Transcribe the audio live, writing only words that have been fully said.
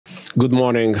Good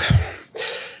morning.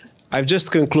 I've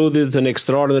just concluded an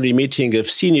extraordinary meeting of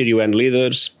senior UN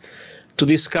leaders to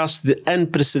discuss the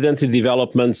unprecedented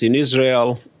developments in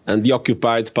Israel and the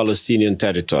occupied Palestinian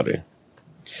territory.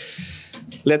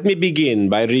 Let me begin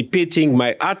by repeating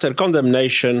my utter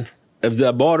condemnation of the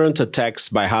abhorrent attacks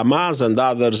by Hamas and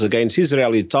others against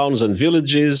Israeli towns and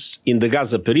villages in the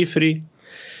Gaza periphery,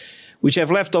 which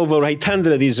have left over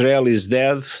 800 Israelis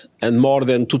dead and more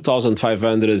than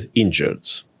 2,500 injured.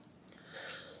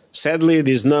 Sadly,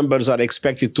 these numbers are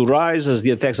expected to rise as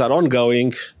the attacks are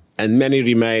ongoing and many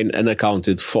remain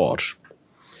unaccounted for.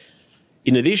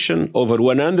 In addition, over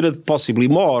 100, possibly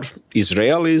more,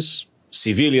 Israelis,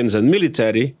 civilians and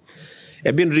military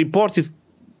have been reported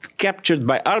captured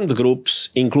by armed groups,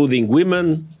 including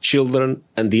women, children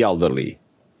and the elderly.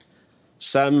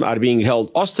 Some are being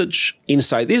held hostage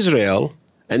inside Israel,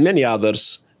 and many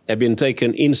others have been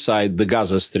taken inside the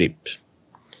Gaza Strip.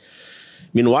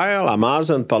 Meanwhile,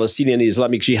 Hamas and Palestinian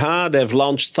Islamic Jihad have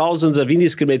launched thousands of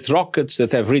indiscriminate rockets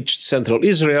that have reached central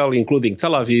Israel, including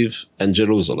Tel Aviv and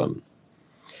Jerusalem.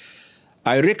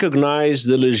 I recognize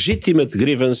the legitimate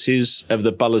grievances of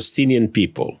the Palestinian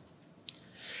people,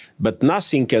 but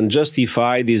nothing can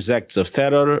justify these acts of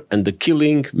terror and the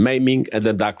killing, maiming, and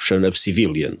abduction of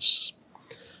civilians.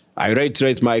 I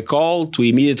reiterate my call to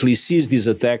immediately cease these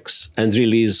attacks and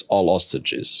release all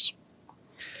hostages.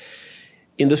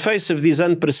 In the face of these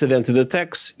unprecedented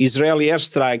attacks, Israeli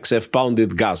airstrikes have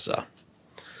pounded Gaza.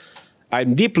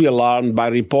 I'm deeply alarmed by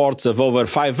reports of over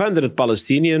 500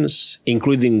 Palestinians,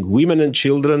 including women and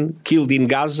children, killed in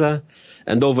Gaza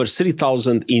and over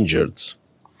 3,000 injured.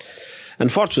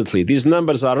 Unfortunately, these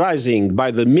numbers are rising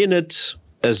by the minute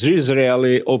as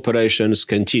Israeli operations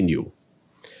continue.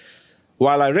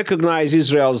 While I recognize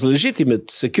Israel's legitimate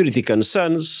security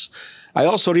concerns, I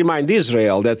also remind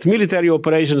Israel that military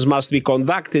operations must be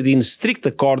conducted in strict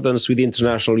accordance with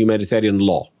international humanitarian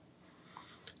law.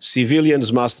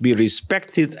 Civilians must be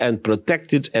respected and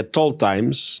protected at all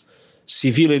times.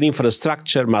 Civilian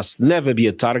infrastructure must never be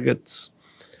a target.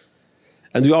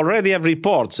 And we already have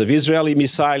reports of Israeli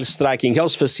missiles striking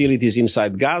health facilities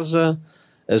inside Gaza,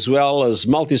 as well as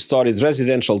multi-storied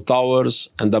residential towers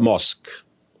and a mosque.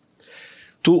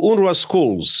 Two UNRWA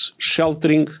schools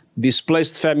sheltering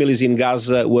displaced families in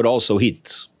Gaza were also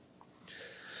hit.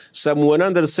 Some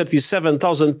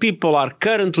 137,000 people are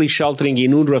currently sheltering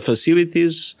in UNRWA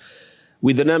facilities,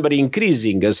 with the number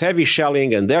increasing as heavy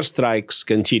shelling and airstrikes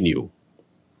continue.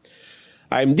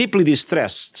 I am deeply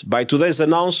distressed by today's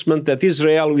announcement that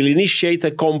Israel will initiate a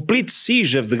complete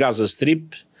siege of the Gaza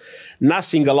Strip,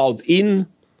 nothing allowed in,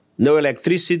 no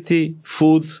electricity,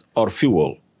 food or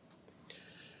fuel.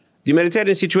 The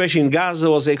humanitarian situation in Gaza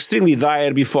was extremely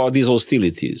dire before these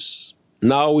hostilities.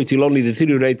 Now it will only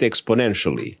deteriorate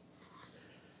exponentially.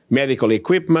 Medical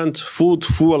equipment, food,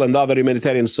 fuel, and other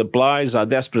humanitarian supplies are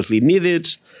desperately needed,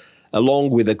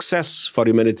 along with access for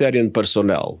humanitarian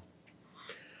personnel.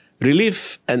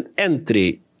 Relief and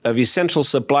entry of essential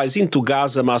supplies into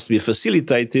Gaza must be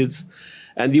facilitated,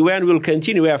 and the UN will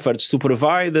continue efforts to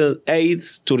provide aid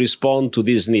to respond to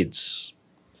these needs.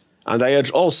 And I urge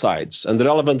all sides and the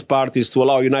relevant parties to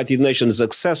allow United Nations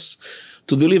access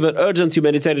to deliver urgent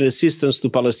humanitarian assistance to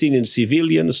Palestinian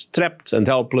civilians trapped and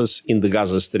helpless in the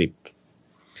Gaza Strip.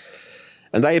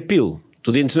 And I appeal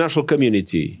to the international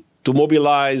community to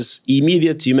mobilize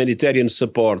immediate humanitarian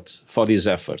support for these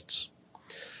efforts.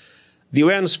 The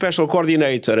UN Special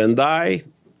Coordinator and I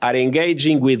are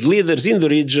engaging with leaders in the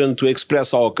region to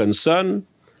express our concern,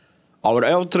 our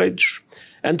outrage,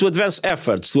 and to advance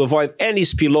efforts to avoid any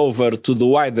spillover to the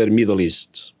wider Middle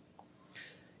East.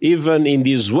 Even in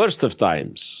these worst of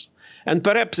times, and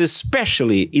perhaps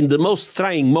especially in the most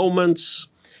trying moments,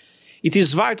 it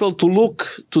is vital to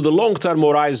look to the long-term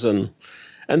horizon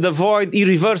and avoid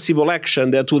irreversible action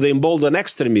that would embolden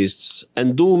extremists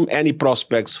and doom any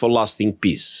prospects for lasting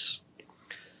peace.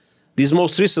 This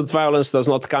most recent violence does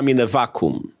not come in a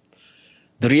vacuum.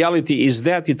 The reality is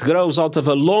that it grows out of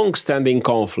a long-standing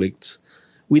conflict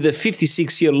with a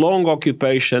 56-year-long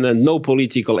occupation and no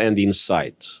political end in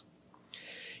sight.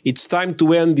 It's time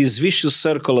to end this vicious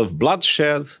circle of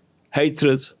bloodshed,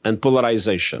 hatred, and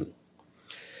polarization.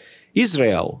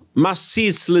 Israel must see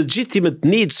its legitimate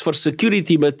needs for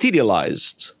security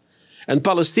materialized, and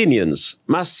Palestinians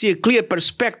must see a clear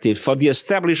perspective for the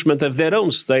establishment of their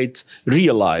own state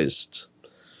realized.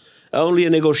 Only a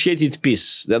negotiated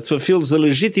peace that fulfills the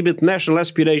legitimate national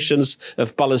aspirations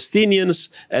of Palestinians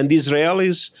and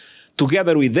Israelis,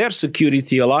 together with their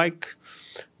security alike,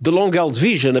 the long-held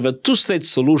vision of a two-state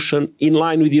solution in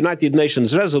line with United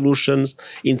Nations resolutions,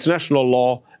 international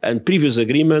law, and previous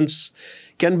agreements,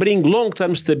 can bring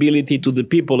long-term stability to the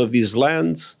people of this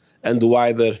land and the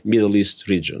wider Middle East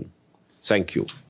region. Thank you.